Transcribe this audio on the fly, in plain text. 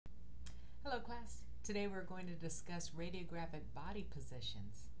Hello class. Today we're going to discuss radiographic body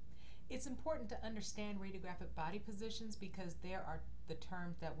positions. It's important to understand radiographic body positions because there are the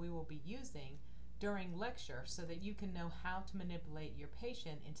terms that we will be using during lecture so that you can know how to manipulate your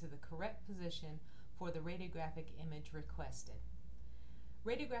patient into the correct position for the radiographic image requested.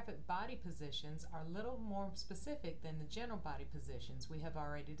 Radiographic body positions are a little more specific than the general body positions we have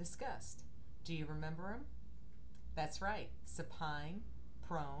already discussed. Do you remember them? That's right, supine,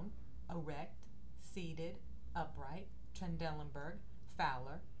 prone, erect, seated, upright, Trendelenburg,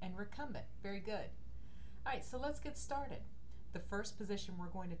 Fowler, and recumbent. Very good. All right, so let's get started. The first position we're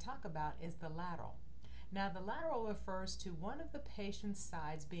going to talk about is the lateral. Now, the lateral refers to one of the patient's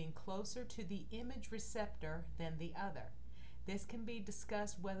sides being closer to the image receptor than the other. This can be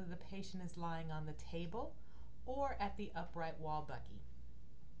discussed whether the patient is lying on the table or at the upright wall bucky.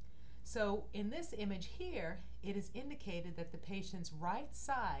 So in this image here, it is indicated that the patient's right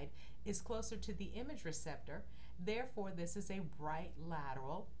side is closer to the image receptor, therefore this is a right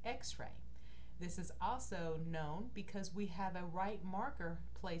lateral x-ray. This is also known because we have a right marker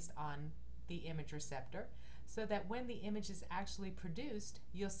placed on the image receptor so that when the image is actually produced,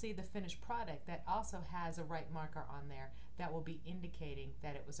 you'll see the finished product that also has a right marker on there that will be indicating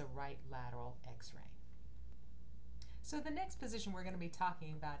that it was a right lateral x-ray. So the next position we're going to be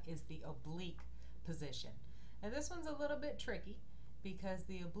talking about is the oblique position. Now this one's a little bit tricky because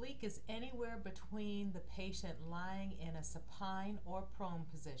the oblique is anywhere between the patient lying in a supine or prone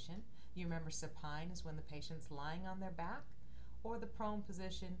position. You remember supine is when the patient's lying on their back, or the prone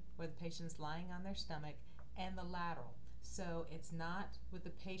position where the patient's lying on their stomach, and the lateral. So it's not with the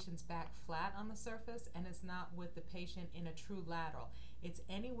patient's back flat on the surface, and it's not with the patient in a true lateral. It's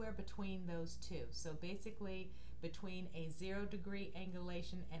anywhere between those two. So basically between a 0-degree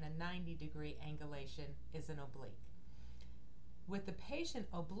angulation and a 90-degree angulation is an oblique. With the patient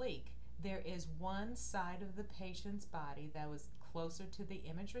oblique, there is one side of the patient's body that was closer to the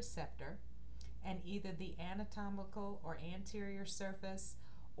image receptor, and either the anatomical or anterior surface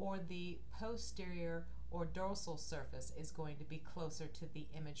or the posterior or dorsal surface is going to be closer to the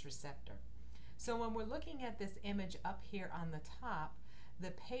image receptor. So when we're looking at this image up here on the top,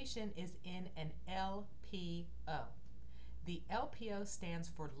 the patient is in an LPO. The LPO stands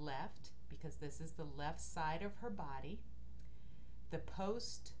for left because this is the left side of her body. The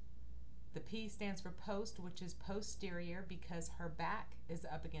P stands for post, which is posterior because her back is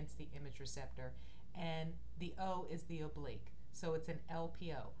up against the image receptor, and the O is the oblique. So it's an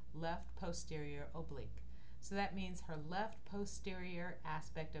LPO, left posterior oblique. So that means her left posterior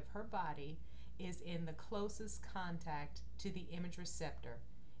aspect of her body is in the closest contact to the image receptor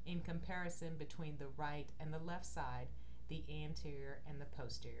in comparison between the right and the left side, the anterior and the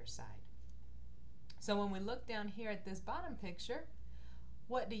posterior side. So when we look down here at this bottom picture,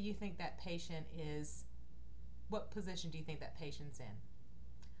 what do you think that patient is, what position do you think that patient's in?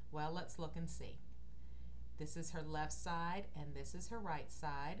 Well, let's look and see. This is her left side and this is her right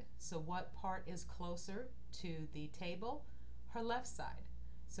side. So what part is closer to the table? Her left side.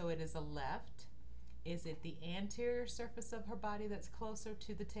 So it is a left. Is it the anterior surface of her body that's closer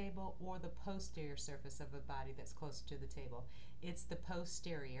to the table or the posterior surface of the body that's closer to the table? It's the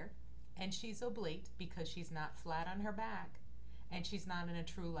posterior, and she's oblique because she's not flat on her back and she's not in a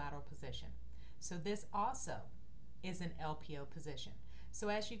true lateral position. So this also is an LPO position. So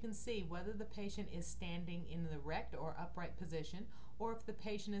as you can see, whether the patient is standing in the erect or upright position, or if the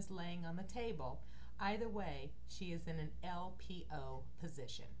patient is laying on the table, either way, she is in an LPO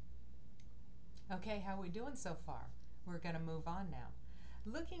position. Okay, how are we doing so far? We're going to move on now.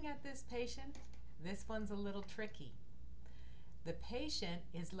 Looking at this patient, this one's a little tricky. The patient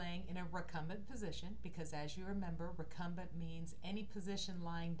is laying in a recumbent position because, as you remember, recumbent means any position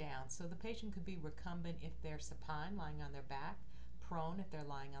lying down. So the patient could be recumbent if they're supine, lying on their back, prone if they're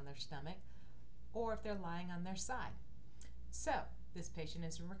lying on their stomach, or if they're lying on their side. So this patient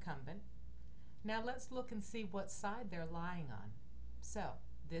is recumbent. Now let's look and see what side they're lying on. So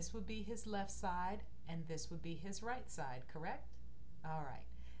this would be his left side and this would be his right side, correct? All right.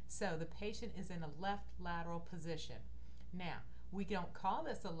 So the patient is in a left lateral position. Now, we don't call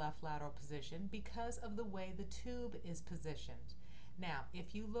this a left lateral position because of the way the tube is positioned. Now,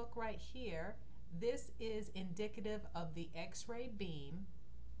 if you look right here, this is indicative of the X-ray beam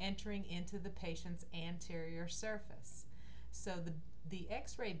entering into the patient's anterior surface. So the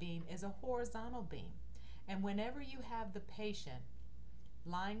X-ray beam is a horizontal beam. And whenever you have the patient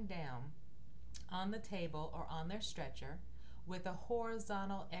lying down on the table or on their stretcher with a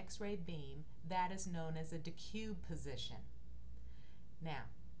horizontal X-ray beam, that is known as a decube position. Now,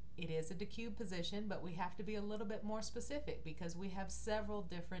 It is a decube position, but we have to be a little bit more specific because we have several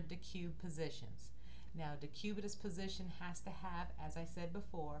different decube positions. Now, decubitus position has to have, as I said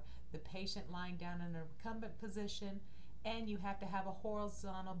before, the patient lying down in a recumbent position, and you have to have a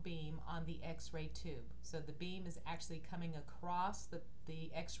horizontal beam on the x-ray tube. So the beam is actually coming across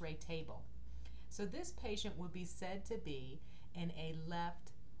the x-ray table. So this patient would be said to be in a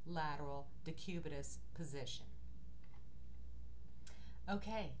left lateral decubitus position.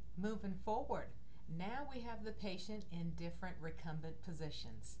 Okay, moving forward. Now we have the patient in different recumbent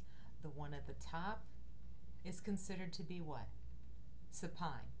positions. The one at the top is considered to be what?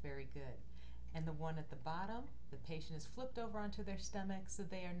 Supine. Very good. And the one at the bottom, the patient is flipped over onto their stomach, so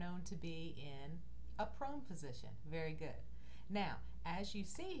they are known to be in a prone position. Very good. Now, as you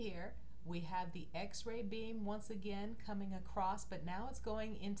see here, we have the x-ray beam once again coming across, but now it's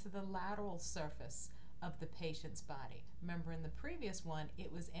going into the lateral surface of the patient's body. Remember, in the previous one,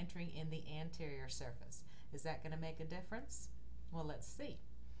 it was entering in the anterior surface. Is that going to make a difference? Well, let's see.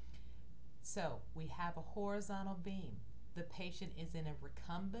 So we have a horizontal beam. The patient is in a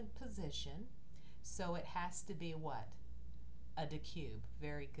recumbent position, so it has to be what? A decube.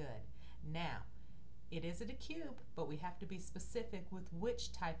 Very good. Now, it is a decube, but we have to be specific with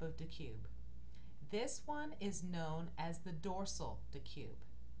which type of decube. This one is known as the dorsal decube.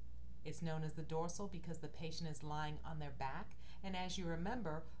 It's known as the dorsal because the patient is lying on their back, and as you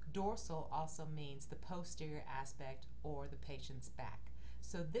remember, dorsal also means the posterior aspect or the patient's back.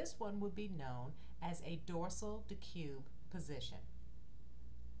 So this one would be known as a dorsal decube position.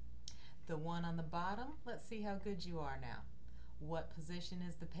 The one on the bottom, let's see how good you are now. What position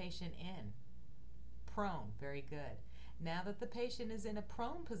is the patient in? Prone. Very good. Now that the patient is in a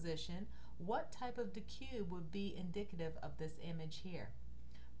prone position, what type of decube would be indicative of this image here?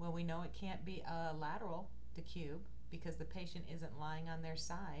 Well, we know it can't be a lateral decube because the patient isn't lying on their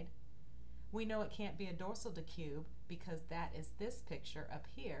side. We know it can't be a dorsal decube because that is this picture up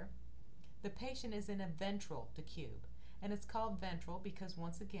here. The patient is in a ventral decube, and it's called ventral because,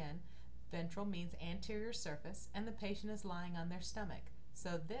 once again, ventral means anterior surface, and the patient is lying on their stomach.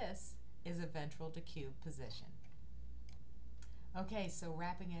 So this is a ventral decube position. Okay, so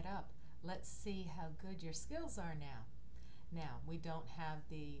wrapping it up, let's see how good your skills are now. Now, we don't have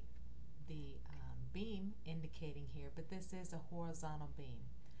the beam indicating here, but this is a horizontal beam.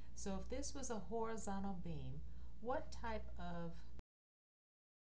 So if this was a horizontal beam, what type of